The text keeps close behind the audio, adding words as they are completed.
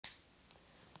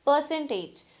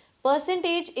Percentage.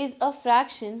 Percentage is a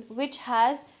fraction which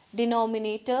has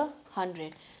denominator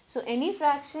 100. So any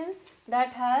fraction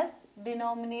that has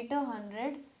denominator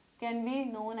 100 can be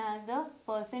known as the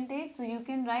percentage. So you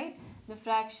can write the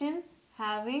fraction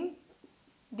having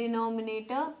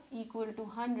denominator equal to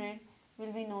 100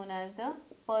 will be known as the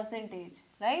percentage,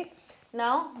 right?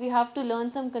 Now we have to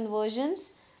learn some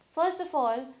conversions. First of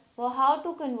all, how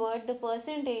to convert the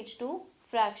percentage to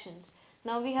fractions.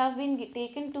 Now we have been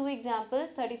taken two examples,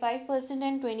 35%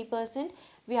 and 20%.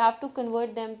 We have to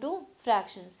convert them to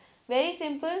fractions. Very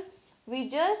simple. We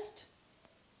just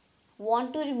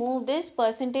want to remove this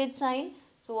percentage sign.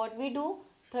 So what we do?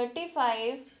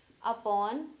 35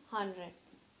 upon 100.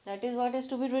 That is what is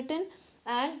to be written.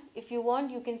 And if you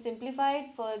want, you can simplify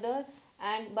it further,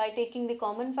 and by taking the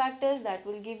common factors, that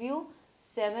will give you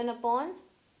 7 upon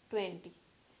 20.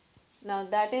 Now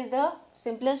that is the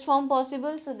simplest form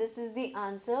possible. So this is the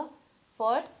answer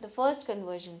for the first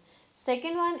conversion.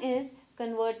 Second one is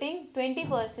converting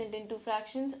 20% into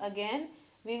fractions. Again,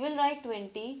 we will write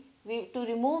 20. To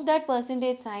remove that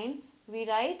percentage sign, we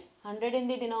write 100 in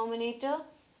the denominator,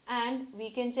 and we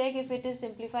can check if it is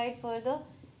simplified further.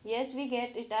 Yes, we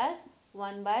get it as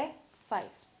 1 by 5.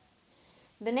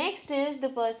 The next is the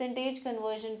percentage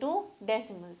conversion to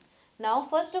decimals. Now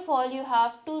first of all, you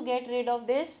have to get rid of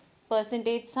this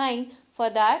percentage sign. For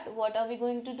that, what are we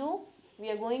going to do? We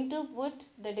are going to put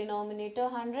the denominator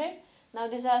 100. Now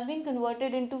this has been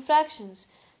converted into fractions.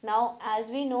 Now as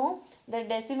we know, the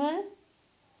decimal,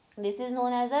 this is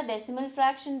known as a decimal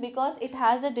fraction because it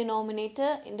has a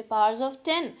denominator in the powers of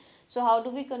 10. So how do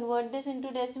we convert this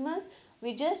into decimals?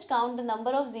 We just count the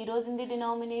number of zeros in the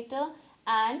denominator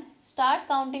and start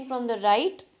counting from the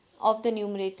right of the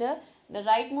numerator, the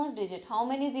rightmost digit. How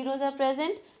many zeros are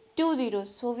present? 2 zeros.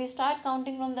 So we start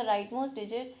counting from the rightmost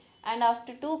digit, and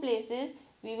after 2 places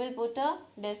we will put a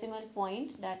decimal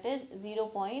point, that is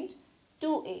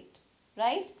 0.28,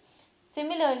 right?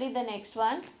 Similarly, the next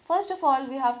one, first of all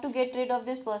we have to get rid of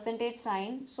this percentage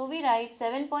sign. So we write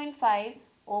 7.5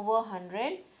 over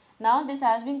 100. Now this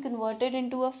has been converted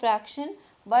into a fraction,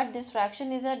 but this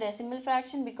fraction is a decimal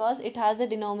fraction because it has a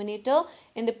denominator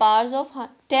in the powers of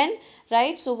 10,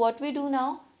 right? So what we do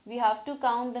now, we have to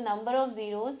count the number of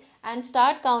zeros and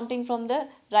start counting from the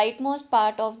rightmost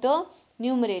part of the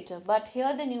numerator. But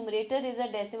here the numerator is a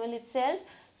decimal itself,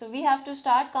 so we have to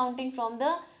start counting from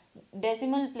the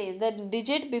decimal place, the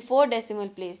digit before decimal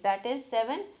place, that is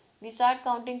 7. We start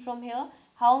counting from here.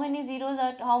 How many zeros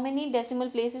are, how many decimal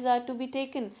places are to be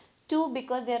taken? 2,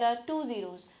 because there are 2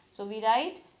 zeros. So we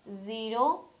write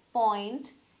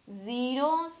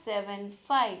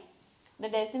 0.075. The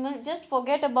decimal, just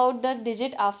forget about the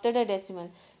digit after the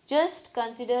decimal. Just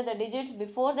consider the digits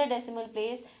before the decimal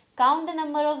place, count the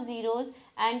number of zeros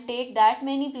and take that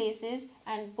many places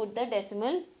and put the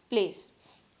decimal place.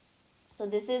 So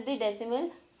this is the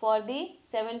decimal for the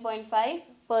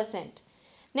 7.5%.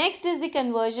 Next is the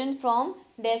conversion from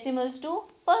decimals to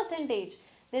percentage.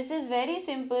 This is very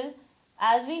simple.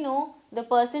 As we know, the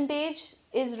percentage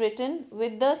is written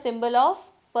with the symbol of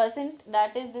percent,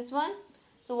 that is this one.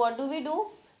 So what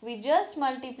do? We just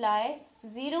multiply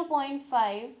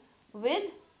 0.5 with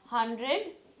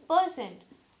 100%.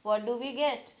 What do we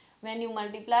get? When you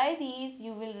multiply these,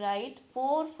 you will write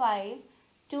 4, 5,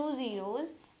 2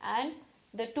 zeros, and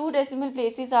the 2 decimal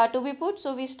places are to be put.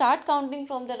 So we start counting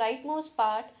from the rightmost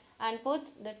part and put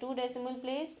the 2 decimal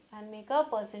place and make a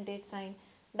percentage sign.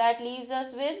 That leaves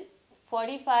us with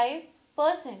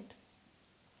 45%.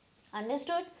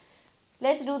 Understood?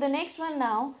 Let's do the next one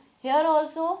now. Here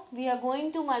also we are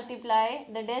going to multiply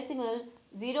the decimal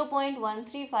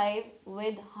 0.135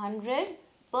 with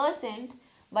 100%.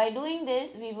 By doing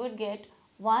this, we would get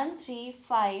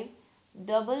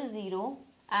 13500,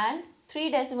 and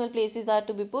 3 decimal places are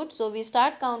to be put. So we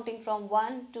start counting from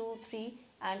 1, 2, 3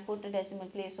 and put a decimal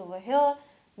place over here,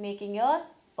 making your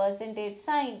percentage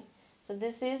sign. So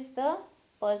this is the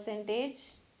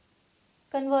percentage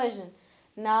conversion.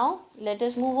 Now let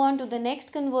us move on to the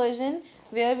next conversion,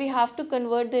 where we have to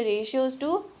convert the ratios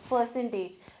to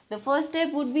percentage. The first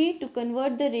step would be to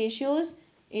convert the ratios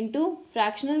into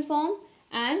fractional form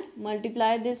and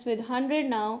multiply this with 100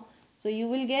 now. So you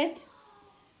will get,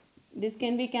 this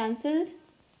can be cancelled,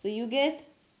 so you get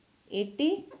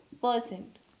 80%,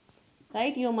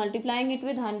 right? You are multiplying it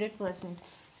with 100%.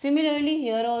 Similarly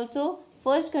here also,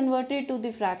 first convert it to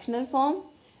the fractional form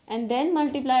and then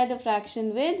multiply the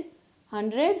fraction with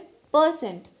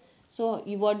 100%. So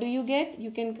what do you get?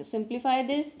 You can simplify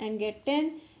this and get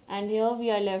 10, and here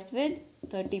we are left with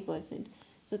 30%.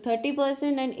 So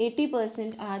 30% and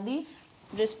 80% are the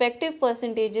respective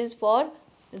percentages for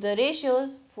the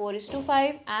ratios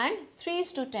 4:5 and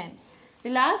 3:10. The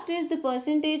last is the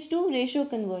percentage to ratio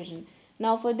conversion.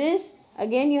 Now for this,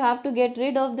 again you have to get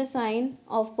rid of the sign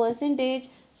of percentage.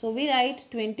 So we write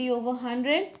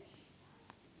 20/100,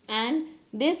 and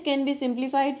this can be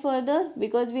simplified further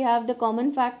because we have the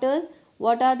common factors.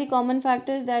 What are the common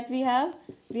factors that we have?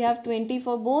 We have 20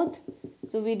 for both.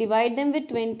 So we divide them with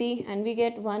 20 and we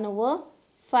get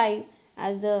 1/5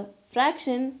 as the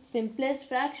fraction, simplest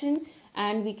fraction,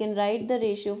 and we can write the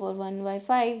ratio for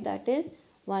 1/5, that is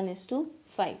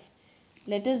 1:5.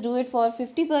 Let us do it for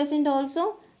 50%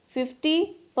 also.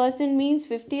 50% means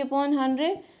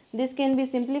 50/100. This can be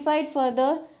simplified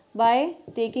further by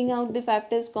taking out the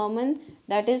factors common,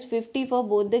 that is 50 for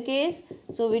both the case.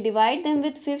 So we divide them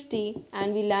with 50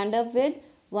 and we land up with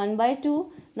 1/2.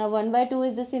 Now 1/2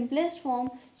 is the simplest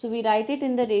form, so we write it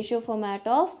in the ratio format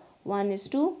of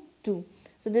 1:2.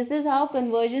 So this is how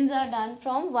conversions are done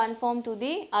from one form to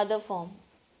the other form.